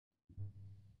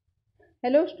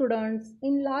Hello students,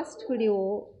 in last video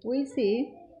we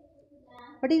see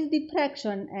what is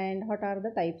diffraction and what are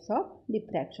the types of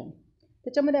diffraction.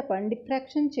 त्याच्यामध्ये आपण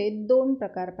डिफ्रॅक्शनचे दोन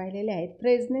प्रकार पाहिलेले आहेत,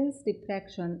 फ्रेस्नेल्स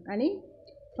डिफ्रॅक्शन आणि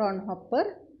फ्रॉनहॉपर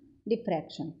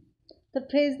डिफ्रॅक्शन. तर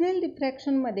फ्रेस्नेल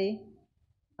डिफ्रॅक्शनमध्ये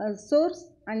सोर्स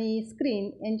आणि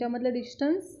स्क्रीन यांच्यामधलं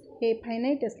डिस्टन्स हे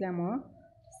फायनाईट असल्यामुळं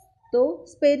तो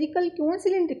स्पेरिकल किंवा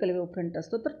सिलेंड्रिकल वेव्हफ्रंट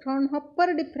असतो. तर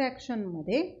फ्रॉनहॉपर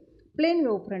डिफ्रॅक्शनमध्ये प्लेन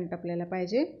वेव्हफ्रंट आपल्याला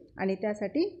पाहिजे आणि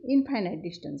त्यासाठी इनफायनाईट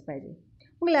डिस्टन्स पाहिजे.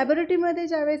 मग लॅबोरेटरीमध्ये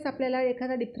ज्यावेळेस आपल्याला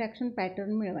एखादा डिफ्रॅक्शन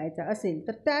पॅटर्न मिळवायचा असेल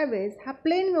तर त्यावेळेस हा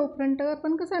प्लेन वेव्हफ्रंट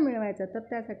आपण कसा मिळवायचा, तर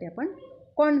त्यासाठी आपण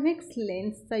कॉन्व्हेक्स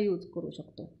लेन्सचा यूज करू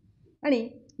शकतो. आणि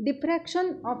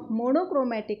diffraction of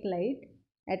monochromatic light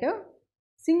at a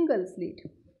single slit,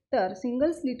 तर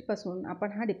सिंगल स्लिटपासून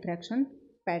आपण हा डिफ्रॅक्शन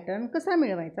पॅटर्न कसा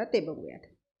मिळवायचा ते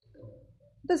बघूयात.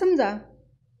 तर समजा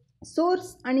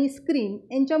सोर्स आणि स्क्रीन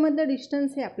यांच्यामधलं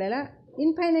डिस्टन्स हे आपल्याला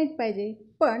इनफायनाईट पाहिजे,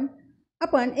 पण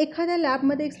आपण एखाद्या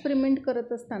लॅबमध्ये एक्सपेरिमेंट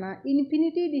करत असताना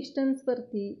इन्फिनिटी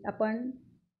डिस्टन्सवरती आपण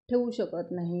ठेवू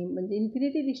शकत नाही, म्हणजे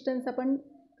इन्फिनिटी डिस्टन्स आपण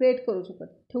क्रिएट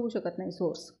ठेवू शकत नाही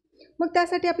सोर्स. मग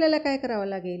त्यासाठी आपल्याला काय करावं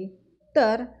लागेल,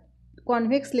 तर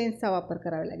कॉन्व्हेक्स लेन्सचा वापर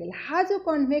करावा लागेल. हा जो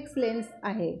कॉन्व्हेक्स लेन्स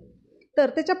आहे तर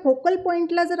त्याच्या फोकल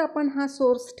पॉईंटला जर आपण हा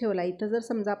सोर्स ठेवला, इथं जर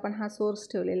समजा आपण हा सोर्स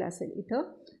ठेवलेला असेल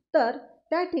इथं, तर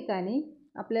त्या ठिकाणी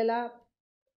आपल्याला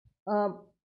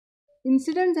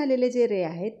इन्सिडेंट झालेले जे रे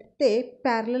आहेत ते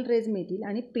पॅरलल रेज मिळतील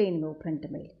आणि प्लेन वेव्हफ्रंट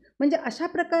मिळेल. म्हणजे अशा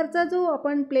प्रकारचा जो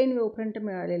आपण प्लेन वेव्हफ्रंट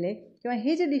मिळालेले किंवा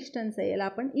हे जे डिस्टन्स आहे याला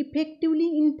आपण इफेक्टिवली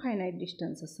इनफायनाईट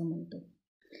डिस्टन्स असं म्हणतो.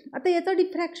 आता याचा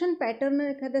डिफ्रॅक्शन पॅटर्न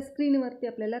एखाद्या स्क्रीनवरती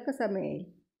आपल्याला कसा मिळेल,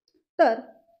 तर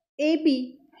ए बी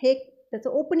हे त्याचं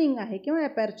ओपनिंग आहे किंवा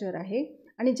ॲपर्चर आहे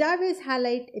आणि ज्यावेळेस हा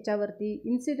लाईट याच्यावरती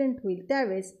इन्सिडेंट होईल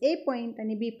त्यावेळेस ए पॉईंट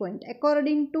आणि बी point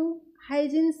according to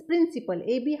हायजिन्स principal,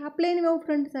 A B हा प्लेन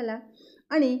वेव्हफ्रंट झाला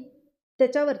आणि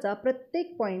त्याच्यावरचा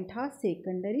प्रत्येक पॉईंट हा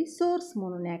सेकंडरी सोर्स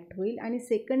म्हणून ॲक्ट होईल आणि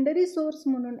सेकंडरी सोर्स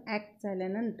म्हणून ॲक्ट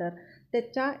झाल्यानंतर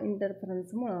त्याच्या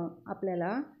इंटरफरन्समुळं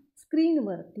आपल्याला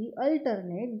स्क्रीनवरती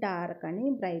अल्टरनेट डार्क आणि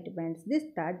ब्राईट बँड्स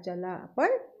दिसतात, ज्याला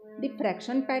आपण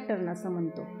डिफ्रॅक्शन पॅटर्न असं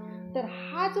म्हणतो. तर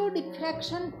हा जो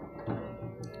डिफ्रॅक्शन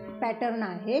पॅटर्न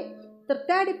आहे तर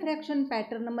त्या डिफ्रॅक्शन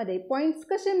पॅटर्नमध्ये पॉईंट्स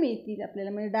कसे मिळतील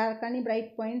आपल्याला, म्हणजे डार्क आणि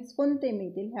ब्राईट पॉईंट्स कोणते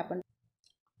मिळतील हे आपण.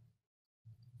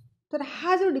 तर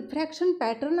हा जो डिफ्रॅक्शन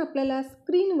पॅटर्न आपल्याला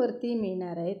स्क्रीनवरती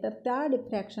मिळणार आहे तर त्या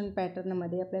डिफ्रॅक्शन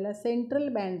पॅटर्नमध्ये आपल्याला सेंट्रल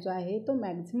बँड जो आहे तो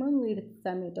मॅक्झिमम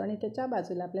विड्थचा मिळतो आणि त्याच्या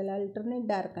बाजूला आपल्याला अल्टरनेट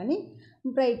डार्क आणि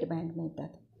ब्राईट बँड मिळतात.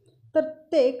 तर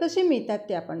ते कसे मिळतात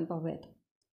ते आपण पाहूयात.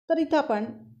 तर इथं आपण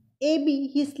A B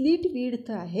he slit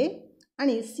width आहे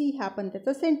आणि सी हा आपण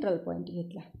त्याचा सेंट्रल पॉईंट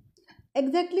घेतला.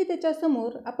 एक्झॅक्टली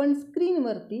त्याच्यासमोर आपण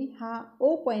स्क्रीनवरती हा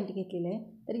ओ पॉईंट घेतलेला आहे.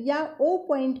 तर या ओ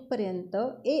पॉईंटपर्यंत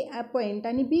ए पॉईंट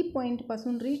आणि बी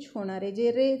पॉईंटपासून रीच होणारे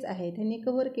जे रेज आहेत त्यांनी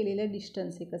कव्हर केलेलं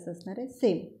डिस्टन्स हे कसं असणार आहे,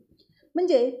 सेम.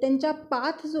 म्हणजे त्यांच्या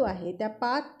पाथ जो आहे त्या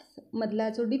पाथमधला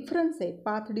जो डिफरन्स आहे,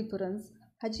 पाथ डिफरन्स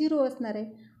हा 0 असणार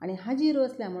आहे आणि हा 0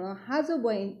 असल्यामुळं हा जो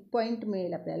पॉईंट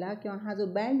मिळेल आपल्याला किंवा हा जो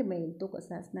बँड मिळेल तो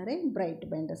कसा असणार आहे, ब्राईट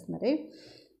बँड असणार आहे.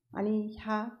 आणि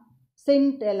ह्या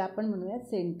याला आपण म्हणूया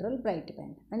सेंट्रल ब्राईट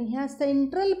बँड. आणि ह्या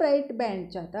सेंट्रल ब्राईट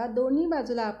बँडच्या आता दोन्ही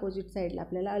बाजूला अपोजिट साईडला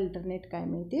आपल्याला अल्टरनेट काय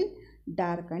मिळतील,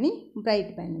 डार्क आणि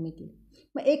ब्राईट बँड मिळतील.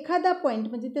 मग एखादा पॉईंट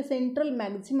म्हणजे ते सेंट्रल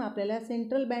मॅक्झिमम आपल्याला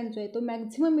सेंट्रल बँड जो आहे तो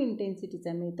मॅक्झिमम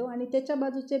इंटेन्सिटीचा मिळतो आणि त्याच्या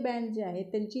बाजूचे बँड जे आहेत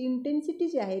त्यांची इंटेन्सिटी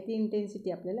जी आहे ती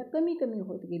इंटेन्सिटी आपल्याला कमी कमी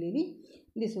होत गेलेली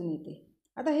दिसून येते.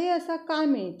 आता हे असं का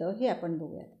मिळतं हे आपण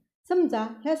बघूयात. समजा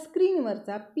ह्या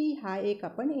स्क्रीनवरचा पी हा एक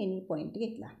आपण एनी पॉईंट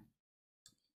घेतला.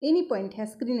 एनी पॉईंट ह्या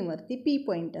स्क्रीनवरती पी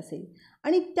पॉईंट असेल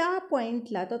आणि त्या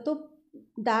पॉईंटला तर तो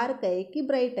डार्क आहे की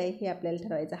ब्राईट आहे हे आपल्याला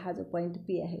ठरवायचं, हा जो पॉईंट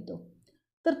पी आहे तो.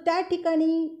 तर त्या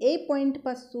ठिकाणी ए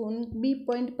पॉईंटपासून बी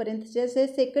पॉईंटपर्यंतचे जे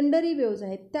सेकंडरी वेव्ज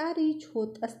आहेत त्या रीच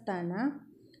होत असताना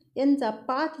यांचा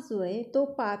पाथ जो आहे तो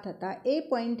पाथ आता ए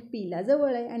पॉईंट पीला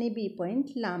जवळ आहे आणि बी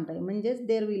पॉईंट लांब आहे, म्हणजेच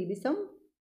there will be some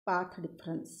path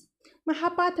difference. मग हा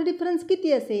पाथ डिफरन्स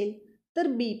किती असेल, तर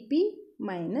बी पी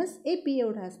मायनस ए पी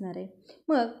एवढा असणार आहे.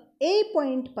 मग ए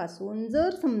पॉईंटपासून जर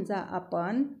समजा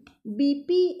आपण बी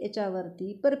पी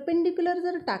याच्यावरती परपेंडिक्युलर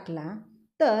जर टाकला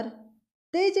तर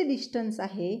ते जे डिस्टन्स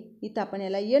आहे इथं आपण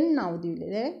याला एन नाव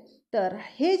दिलेलं आहे, तर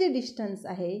हे जे डिस्टन्स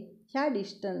आहे ह्या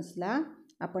डिस्टन्सला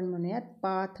आपण म्हणूयात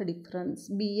path difference.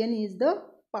 B N is the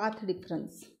path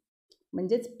difference.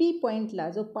 म्हणजेच पी पॉईंटला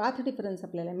जो पाथ डिफरन्स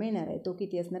आपल्याला मिळणार आहे तो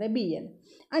किती असणार आहे, बी एन.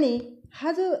 आणि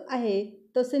हा जो आहे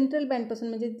तो सेंट्रल बँडपासून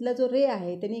म्हणजे तिथला जो रे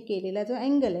आहे त्याने केलेला जो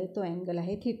अँगल आहे तो अँगल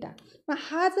आहे थीटा. मग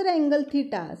हा जर अँगल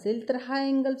थीटा असेल तर हा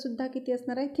अँगलसुद्धा किती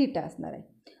असणार आहे, थीटा असणार आहे.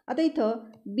 आता इथं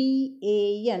बी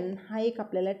ए एन हा एक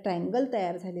आपल्याला ट्रायंगल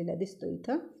तयार झालेला दिसतो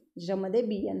इथं. ज्याच्यामध्ये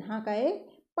BN हा काय आहे,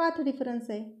 पाथ डिफरन्स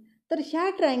आहे. तर ह्या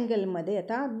ट्रायंगलमध्ये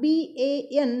आता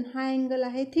BAN हा अँगल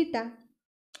आहे थिटा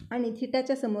आणि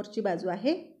थिटाच्या समोरची बाजू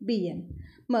आहे BN.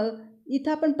 मग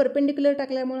इथं आपण परपेंडिक्युलर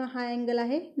टाकल्यामुळं हा अँगल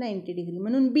आहे 90 डिग्री,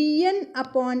 म्हणून BN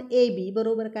अपॉन AB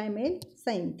बरोबर काय मिळेल,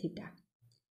 साइन थिटा.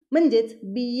 म्हणजेच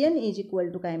BN इज इक्वल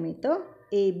टू काय मिळतं,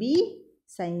 AB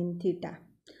साइन थिटा.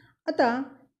 आता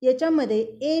याच्यामध्ये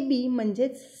AB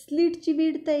म्हणजेच स्लिटची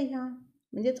विड्थ आहे, ह्या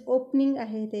म्हणजेच ओपनिंग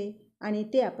आहे ते, आणि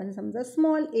ते आपण समजा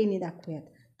स्मॉल एने दाखवूयात.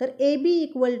 तर AB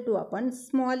इक्वल टू आपण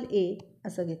स्मॉल ए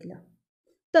असं घेतलं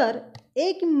तर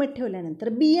ए किंमत ठेवल्यानंतर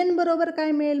BN बरोबर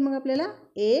काय मिळेल मग आपल्याला,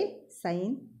 A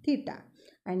साइन थिटा.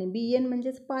 आणि BN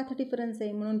म्हणजेच पाथ डिफरन्स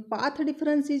आहे, म्हणून path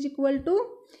difference is equal to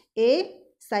A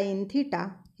sine theta.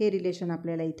 हे रिलेशन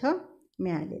आपल्याला इथं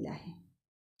मिळालेलं आहे.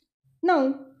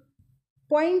 Now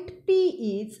point P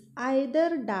is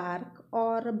either dark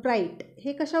or bright.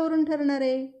 हे कशावरून ठरणार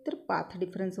आहे, तर पाथ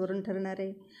डिफरन्सवरून ठरणार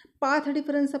आहे. पाथ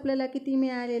डिफरन्स आपल्याला किती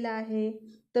मिळालेला आहे,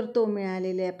 तर तो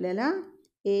मिळालेला आहे आपल्याला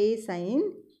A साइन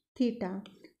थिटा.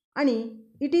 आणि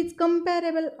it is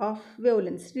कंपॅरेबल of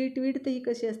wavelength. Slit width ही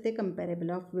कशी असते, कंपॅरेबल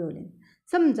ऑफ वेवलेंथ.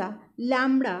 समजा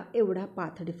लॅम्बडा एवढा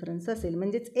पाथ डिफरन्स असेल,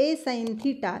 म्हणजेच A sine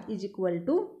theta is equal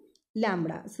to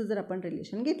lambda असं जर आपण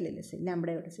रिलेशन घेतलेलं असेल,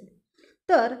 लॅम्बडा एवढं असेल,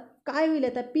 तर काय होईल,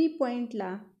 आता P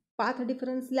पॉईंटला पाथ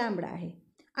डिफरन्स लॅम्बडा आहे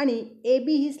आणि AB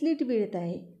ही स्लिट विड्थ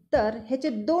आहे. तर ह्याचे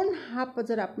दोन हाफ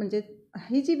जर आपण, म्हणजे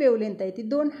ही जी वेवलेंथ आहे ती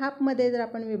दोन हाफमध्ये जर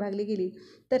आपण विभागली गेली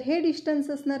तर हे डिस्टन्स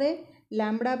असणार आहे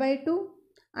λ/2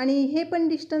 आणि हे पण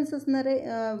डिस्टन्स असणार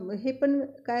आहे, हे पण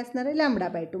काय असणार आहे,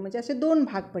 λ/2. म्हणजे असे दोन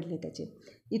भाग पडले त्याचे.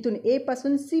 इथून A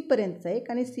पासून C पर्यंतचा एक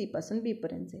आणि C पासून B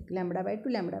पर्यंतचा एक,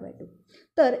 λ/2.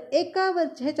 तर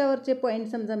ह्याच्यावरचे पॉईंट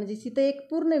समजा, म्हणजे तिथं एक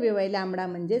पूर्ण वेव आहे लॅम्बडा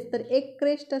म्हणजेच, तर एक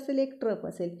क्रेस्ट असेल एक ट्रफ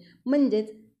असेल.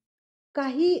 म्हणजेच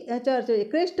काही ह्याच्यावरचे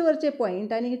क्रेस्टवरचे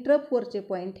पॉईंट आणि ट्रफवरचे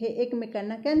पॉईंट हे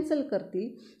एकमेकांना कॅन्सल करतील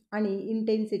आणि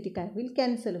इंटेन्सिटी काय होईल,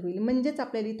 कॅन्सल होईल. म्हणजेच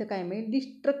आपल्याला इथं काय मिळेल,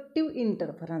 डिस्ट्रक्टिव्ह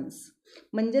इंटरफरन्स.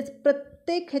 म्हणजेच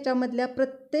प्रत्येक ह्याच्यामधल्या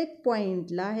प्रत्येक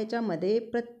पॉईंटला, ह्याच्यामध्ये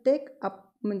प्रत्येक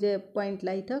म्हणजे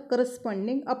पॉईंटला इथं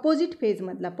करस्पॉन्डिंग अपोजिट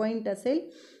फेजमधला पॉईंट असेल,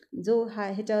 जो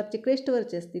ह्याच्यावरचे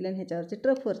क्रेस्टवरचे असतील आणि ह्याच्यावरचे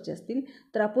ट्रफवरचे असतील,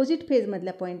 तर अपोजिट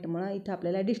फेजमधल्या पॉईंटमुळं इथं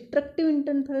आपल्याला डिस्ट्रक्टिव्ह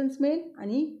इंटरफरन्स मिळेल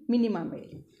आणि मिनिमा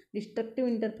मिळेल. डिस्ट्रक्टिव्ह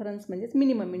इंटरफरन्स म्हणजेच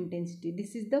minimum intensity.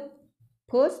 This is the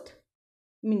first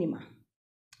minima.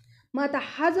 मग आता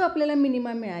हा जो आपल्याला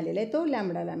मिनिमा मिळालेला आहे तो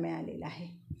लॅम्बडाला मिळालेला आहे.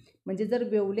 म्हणजे जर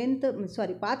वेवलेंथ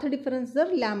पाथ डिफरन्स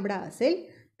जर लॅम्बडा असेल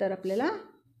तर आपल्याला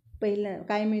पहिलं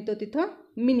काय मिळतो, तिथं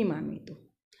मिनिमा मिळतो.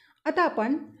 आता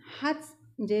आपण हाच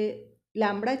म्हणजे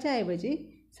लॅम्बडाच्या ऐवजी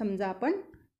समजा आपण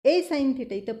A साइन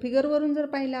थिटा, इथं फिगरवरून जर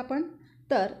पाहिलं आपण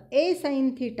तर A sine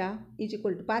theta is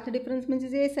equal to path difference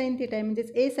म्हणजेच A साइन थिटा आहे,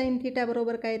 म्हणजेच A साइन थिटा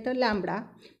बरोबर काय येतं, लॅम्बडा.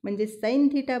 म्हणजे साइन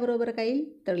थिटा बरोबर काय येईल,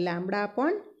 तर लॅम्बडा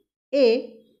अपॉन A.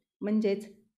 म्हणजेच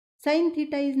sine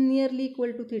theta is nearly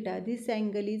equal to theta. This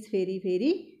angle is very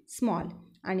very small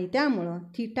आणि त्यामुळं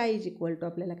थिटा इज इक्वल टू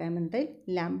आपल्याला काय म्हणता येईल,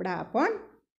 लॅम्बडा अपॉन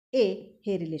A.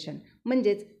 हे रिलेशन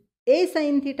म्हणजेच A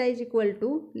sine theta is equal to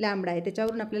lambda आहे.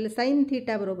 त्याच्यावरून आपल्याला साइन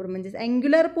थिटा बरोबर म्हणजेच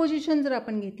अँग्युलर पोझिशन जर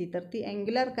आपण घेतली तर ती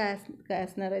अँग्युलर काय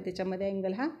असणार आहे, त्याच्यामध्ये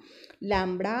अँगल हा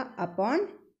lambda upon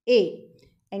A.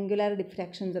 Angular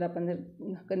diffraction जर आपण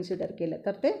कन्सिडर केलं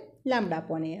तर ते लॅम्बडा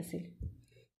अपॉन A असेल.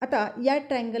 आता या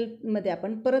ट्रायंगलमध्ये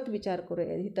आपण परत विचार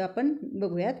करूया. इथं आपण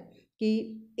बघूयात की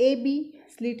AB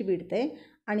स्लिट विड्थ आहे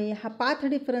आणि हा पाथ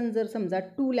डिफरन्स जर समजा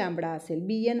 2 लॅम्बडा असेल,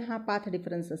 BN हा पाथ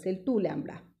डिफरन्स असेल 2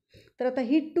 लॅम्बडा. तर आता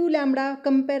ही 2 लॅम्बडा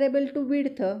कंपॅरेबल टू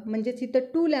विड्थ, म्हणजेच इथं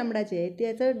 2 लॅम्बडा जे आहे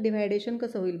त्याचं डिव्हायडेशन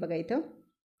कसं होईल बघा इथं.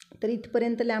 तर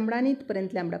इथपर्यंत लॅम्बडा आणि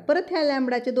इथपर्यंत लॅम्बडा. परत ह्या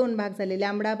लॅम्बडाचे दोन भाग झाले,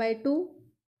 λ/2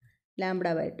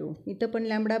 λ/2. इथं पण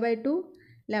λ/2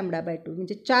 λ/2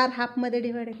 म्हणजे 4 हाफमध्ये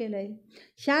डिवाइड केलं आहे.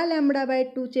 ह्या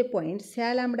λ/2चे पॉईंट्स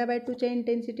ह्या λ/2च्या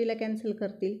इंटेन्सिटीला कॅन्सल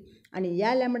करतील आणि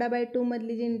या λ/2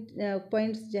 मधली जी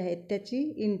पॉईंट्स जे आहेत त्याची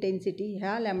इंटेन्सिटी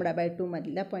ह्या λ/2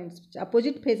 मधल्या पॉईंट्स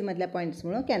अपोजिट फेजमधल्या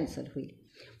पॉईंट्समुळं कॅन्सल होईल.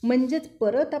 म्हणजेच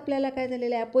परत आपल्याला काय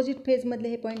झालेलं आहे, अपोजिट फेजमधले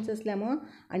हे पॉईंट्स असल्यामुळं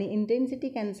आणि इंटेन्सिटी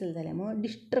कॅन्सल झाल्यामुळं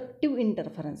डिस्ट्रक्टिव्ह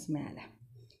इंटरफरन्स मिळाला.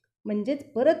 म्हणजेच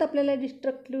परत आपल्याला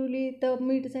डिस्ट्रक्टिव्हली तर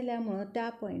मीट झाल्यामुळं त्या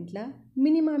पॉईंटला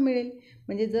मिनिमा मिळेल.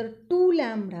 म्हणजे जर 2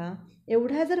 लॅम्बडा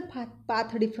एवढा जर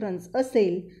पाथ डिफरन्स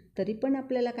असेल तरी पण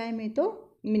आपल्याला काय मिळतो,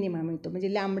 मिनिमा मिळतो.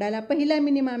 म्हणजे लॅम्बडाला पहिला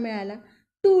मिनिमा मिळाला,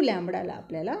 2 लॅम्बडाला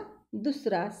आपल्याला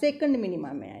दुसरा सेकंड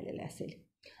मिनिमा मिळालेला असेल.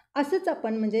 असंच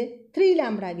आपण म्हणजे 3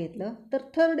 लॅम्बडा घेतलं तर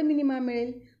थर्ड मिनिमा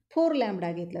मिळेल, 4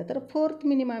 लॅम्बडा घेतलं तर फोर्थ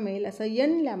मिनिमा मिळेल, असं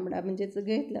n लॅम्बडा म्हणजेच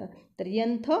घेतलं तर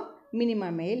nth मिनिमा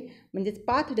मिळेल. म्हणजेच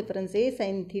path difference A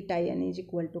sine theta n is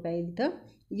equal to काय इथं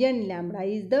n lambda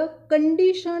is the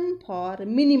condition for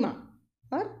minima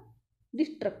और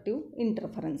डिस्ट्रक्टिव्ह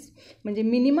इंटरफरन्स. म्हणजे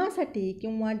मिनिमासाठी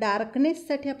किंवा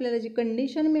डार्कनेससाठी आपल्याला जी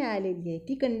कंडिशन मिळालेली आहे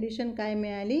ती कंडिशन काय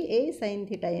मिळाली, ए sine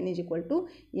theta N is equal to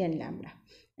N lambda.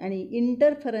 आणि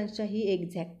इंटरफरन्सच्या ही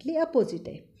एक्झॅक्टली अपोजिट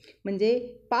आहे. म्हणजे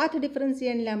पाथ डिफरन्स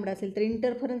एन लॅम्बडा असेल तर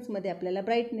इंटरफरन्समध्ये आपल्याला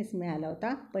ब्राईटनेस मिळाला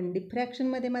होता, पण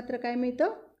डिफ्रॅक्शनमध्ये मात्र काय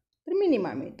मिळतं तर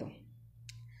मिनिमा मिळतो.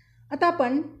 आता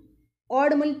आपण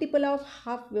ऑड मल्टिपल ऑफ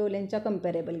हाफ वेवलेंथच्या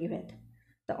कम्पॅरेबल घेऊयात.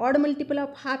 तर odd multiple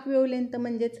of half wavelength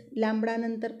म्हणजेच लॅम्बडा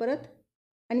नंतर परत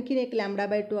आणखीन एक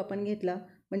λ/2 आपण घेतला,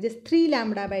 म्हणजेच 3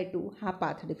 λ/2 हा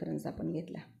पाथ डिफरन्स आपण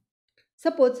घेतला.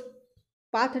 Suppose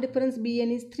path difference B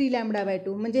N is 3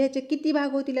 λ/2, म्हणजे ह्याचे किती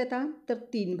भाग होतील आता तर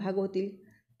 3 भाग होतील.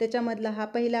 त्याच्यामधला हा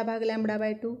पहिला भाग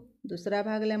λ/2, दुसरा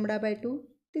भाग λ/2,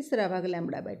 तिसरा भाग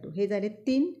λ/2, हे झाले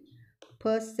 3.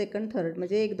 फर्स्ट सेकंड थर्ड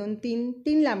म्हणजे 1 2 3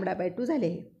 3 λ/2 झाले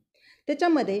हे.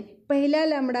 त्याच्यामध्ये पहिल्या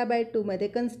λ/2 मध्ये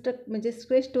कन्स्ट्रक्ट म्हणजे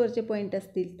स्क्वेस्टवरचे पॉईंट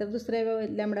असतील, तर दुसऱ्या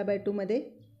λ/2 मध्ये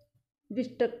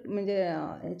डिस्ट्रक्ट म्हणजे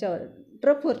ह्याच्यावर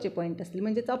ट्रफवरचे पॉईंट असतील,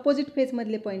 म्हणजेच अपोजिट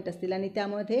फेजमधले पॉईंट असतील आणि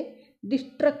त्यामध्ये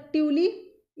डिस्ट्रक्टिवली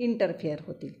इंटरफेअर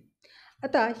होतील.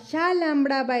 आता ह्या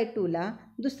λ/2ला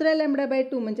दुसऱ्या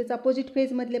λ/2 म्हणजेच अपोजिट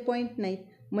फेजमधले पॉईंट नाहीत,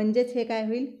 म्हणजेच हे काय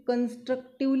होईल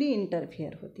कन्स्ट्रक्टिवली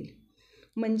इंटरफेअर होतील.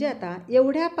 म्हणजे आता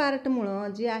एवढ्या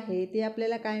पार्टमुळं जे आहे ते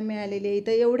आपल्याला काय मिळालेले आहे,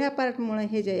 तर एवढ्या पार्टमुळं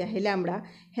हे जे आहे लॅम्बडा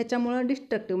ह्याच्यामुळं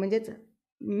डिस्ट्रक्टिव्ह म्हणजेच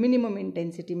मिनिमम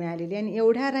इंटेन्सिटी मिळालेली, आणि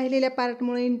एवढ्या राहिलेल्या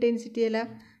पार्टमुळे इंटेन्सिटी याला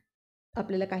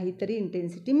आपल्याला काहीतरी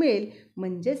इंटेन्सिटी मिळेल,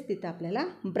 म्हणजेच तिथं आपल्याला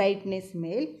ब्राईटनेस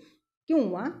मिळेल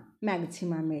किंवा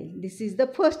मॅक्झिमा मिळेल. दिस इज द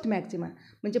फर्स्ट मॅक्झिमा.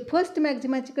 म्हणजे फर्स्ट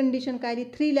मॅक्झिमाची कंडिशन काय आली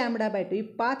 3 λ/2.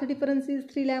 If path difference is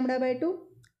 3 λ/2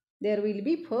 there will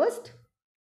be first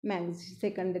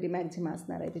secondary Maxima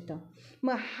असणार आहे तिथं.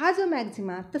 मग हा जो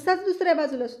मॅक्झिमा तसाच दुसऱ्या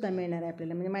बाजूला सुद्धा मिळणार आहे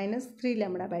आपल्याला, म्हणजे -3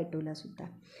 λ/2ला सुद्धा.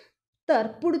 तर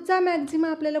पुढचा मॅक्झिमा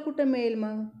आपल्याला कुठं मिळेल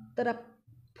मग, तर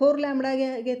 4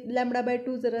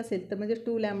 λ/2 जर असेल तर म्हणजे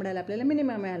 2 लॅम्बडाला आपल्याला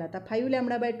मिनिमा मिळाला. आता 5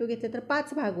 λ/2 घेतले तर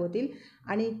 5 भाग होतील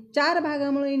आणि 4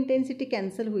 भागामुळे इंटेन्सिटी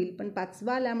कॅन्सल होईल, पण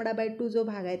 5वा λ/2 जो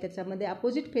भाग आहे त्याच्यामध्ये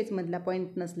अपोजिट फेजमधला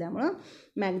पॉईंट नसल्यामुळं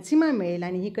मॅक्झिमा मिळेल.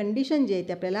 आणि ही कंडिशन जी आहे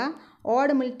ती आपल्याला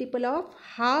odd multiple of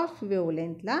half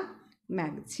वेवलेंथला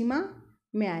Maxima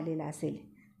मिळालेला असेल.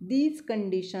 These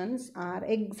conditions R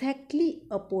exactly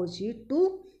opposite to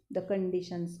the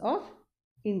conditions of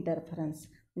interference.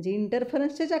 म्हणजे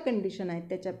इंटरफरन्सच्या ज्या कंडिशन आहेत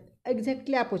त्याच्या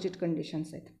एक्झॅक्टली अपोजिट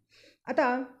कंडिशन्स आहेत.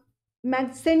 आता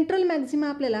सेंट्रल मॅक्झिमा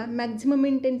आपल्याला मॅक्झिमम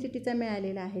इंटेन्सिटीचा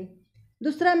मिळालेला आहे.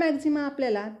 दुसरा मॅक्झिमा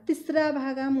आपल्याला तिसऱ्या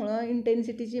भागामुळं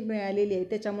इंटेन्सिटी जी मिळालेली आहे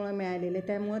त्याच्यामुळं मिळालेली आहे,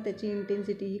 त्यामुळं त्याची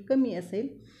इंटेन्सिटी ही कमी असेल.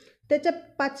 त्याच्या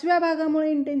 5व्या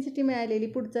भागामुळे इंटेन्सिटी मिळालेली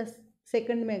पुढचा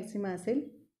सेकंड मॅक्झिमा असेल,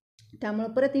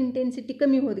 त्यामुळं परत इंटेन्सिटी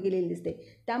कमी होत गेलेली दिसते.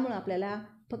 त्यामुळं आपल्याला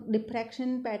फक्त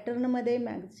डिफ्रॅक्शन पॅटर्नमध्ये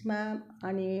मॅक्झिमा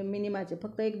आणि मिनिमाचे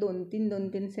फक्त 1 2 3 2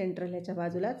 3 सेंट्रल ह्याच्या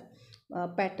बाजूलाच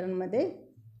पॅटर्नमध्ये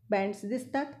बँड्स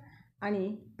दिसतात आणि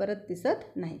परत दिसत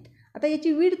नाहीत. आता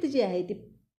याची विड्थ जी आहे ती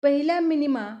पहिल्या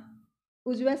मिनिमा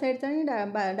उजव्या साईडचा आणि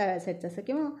डाव्या साईडचा असं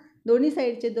किंवा दोन्ही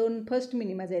साईडचे 2 फर्स्ट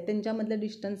मिनिमाज आहेत त्यांच्यामधलं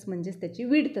डिस्टन्स म्हणजेच त्याची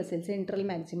विड्थ असेल. Central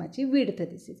मॅक्झिमाची width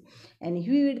this is. आणि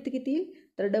ही विड्थ किती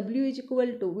तर W is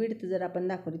equal to width जर आपण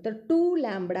दाखवली तर 2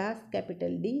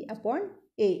 λ/D/A.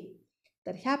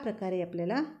 तर ह्या प्रकारे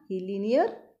आपल्याला ही लिनियर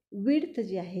विड्थ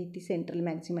जी आहे ती सेंट्रल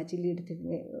मॅक्झिमाची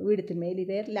विड्थ मिळेल.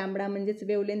 वेअर लॅम्बडा म्हणजेच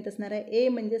वेवलेंथ असणार आहे, ए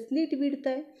म्हणजे स्लिट विड्थ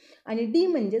आहे आणि डी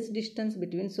म्हणजेच distance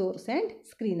between source and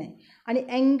screen आहे. आणि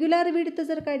अँग्युलर विड्थ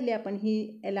जर काढली आपण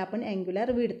ही याला आपण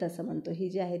अँग्युलर विड्थ असं म्हणतो. ही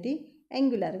जी आहे ती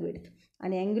अँग्युलर विड्थ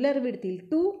आणि अँग्युलर विड्थ येईल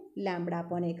 2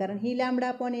 λ/A, कारण ही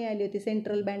λ/A आली होती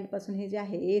सेंट्रल बँडपासून. हे जे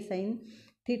आहे ए साइन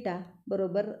थिटा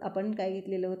बरोबर आपण काय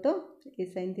घेतलेलं होतं, ए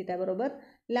साइन थिटा बरोबर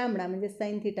लॅम्बडा म्हणजे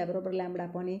साइन थिटा बरोबर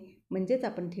λ/A, म्हणजेच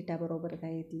आपण थिटा बरोबर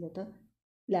काय घेतलं होतं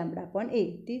λ/A.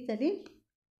 ती झाली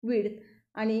विड्थ.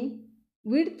 आणि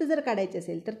विड्थ जर काढायची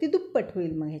असेल तर ती दुप्पट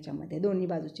होईल मग ह्याच्यामध्ये दोन्ही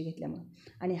बाजूची घेतल्यामुळे.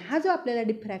 आणि हा जो आपल्याला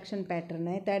डिफ्रॅक्शन पॅटर्न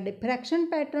आहे त्या डिफ्रॅक्शन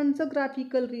पॅटर्नचं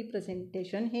ग्राफिकल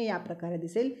रिप्रेझेंटेशन हे या प्रकारे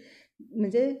दिसेल.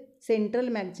 म्हणजे सेंट्रल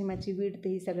मॅक्झिमाची विड्थ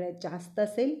ही सगळ्यात जास्त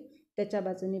असेल, त्याच्या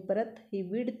बाजूने परत ही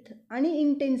विड्थ आणि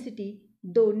इंटेन्सिटी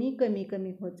दोन्ही कमी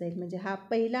कमी होत जाईल. म्हणजे हा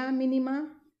पहिला मिनिमा,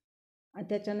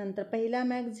 त्याच्यानंतर पहिला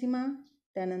मॅक्झिमा,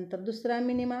 त्यानंतर दुसरा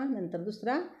मिनिमा, नंतर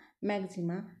दुसरा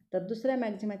मॅक्झिमा. तर दुसऱ्या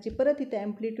मॅक्झिमाची परत इथे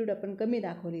ॲम्प्लिट्यूड आपण कमी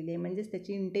दाखवलेली आहे, म्हणजेच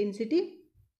त्याची इंटेन्सिटी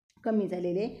कमी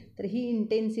झालेली आहे. तर ही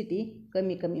इंटेन्सिटी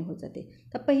कमी कमी होत जाते.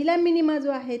 तर पहिला मिनिमा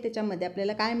जो आहे त्याच्यामध्ये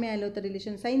आपल्याला काय मिळालं होतं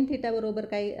रिलेशन साइन थिटा बरोबर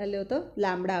काय आलं होतं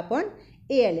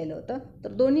λ/A आलेलं होतं.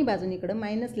 तर दोन्ही बाजून इकडं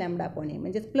 -λ/A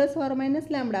म्हणजेच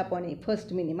 +or-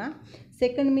 first minima,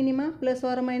 second minima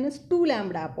 +or- 2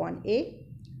 λ/A,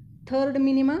 third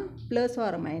minima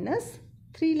 +or-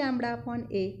 3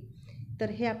 λ/A. तर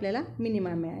हे आपल्याला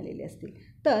मिनिमा मिळालेले असतील.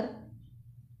 तर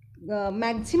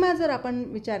मॅक्झिमा जर आपण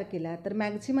विचार केला तर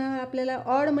मॅक्झिमा आपल्याला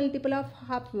odd multiple of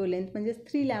half wavelength म्हणजे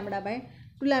 3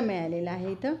 λ/2 मिळालेला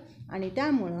आहे इथं. आणि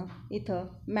त्यामुळं इथं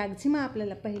मॅक्झिमा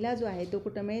आपल्याला पहिला जो आहे तो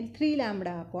कुठं मिळेल 3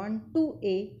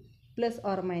 λ/2a प्लस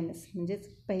ऑर मायनस म्हणजेच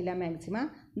पहिला मॅक्झिमा.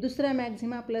 दुसरा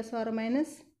Maxima plus or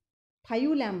minus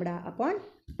 5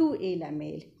 λ/2a ला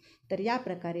मिळेल. तर या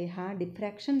प्रकारे हा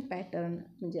डिफ्रॅक्शन पॅटर्न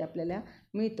म्हणजे आपल्याला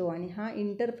मिळतो आणि हा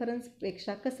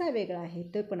इंटरफरन्सपेक्षा कसा वेगळा आहे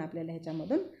ते पण आपल्याला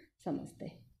ह्याच्यामधून समजते.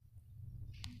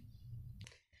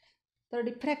 तर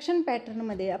डिफ्रॅक्शन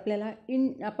पॅटर्नमध्ये आपल्याला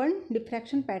आपण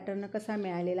डिफ्रॅक्शन पॅटर्न कसा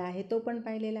मिळालेला आहे तो पण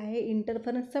पाहिलेला आहे,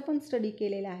 इंटरफरन्सचा पण स्टडी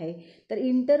केलेला आहे. तर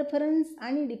इंटरफरन्स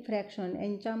आणि डिफ्रॅक्शन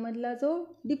यांच्यामधला जो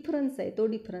डिफरन्स आहे तो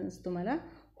डिफरन्स तुम्हाला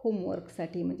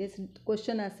होमवर्कसाठी म्हणजेच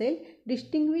क्वेश्चन असेल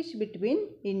distinguish between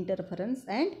interference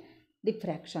and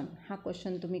diffraction हा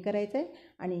क्वेश्चन तुम्ही करायचा आहे.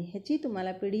 आणि ह्याची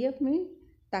तुम्हाला PDF मी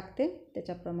टाकते,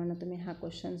 त्याच्याप्रमाणे तुम्ही हा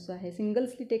क्वेश्चन जो आहे सिंगल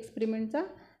स्लिट एक्सपेरिमेंटचा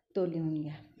तो लिहून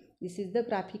घ्या. दिस is the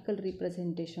graphical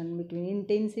representation between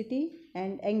intensity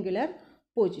and angular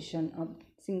position of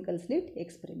single slit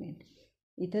experiment.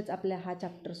 इथंच आपल्या हा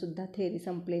चॅप्टरसुद्धा थेअरी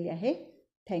संपलेली आहे.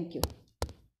 थँक्यू.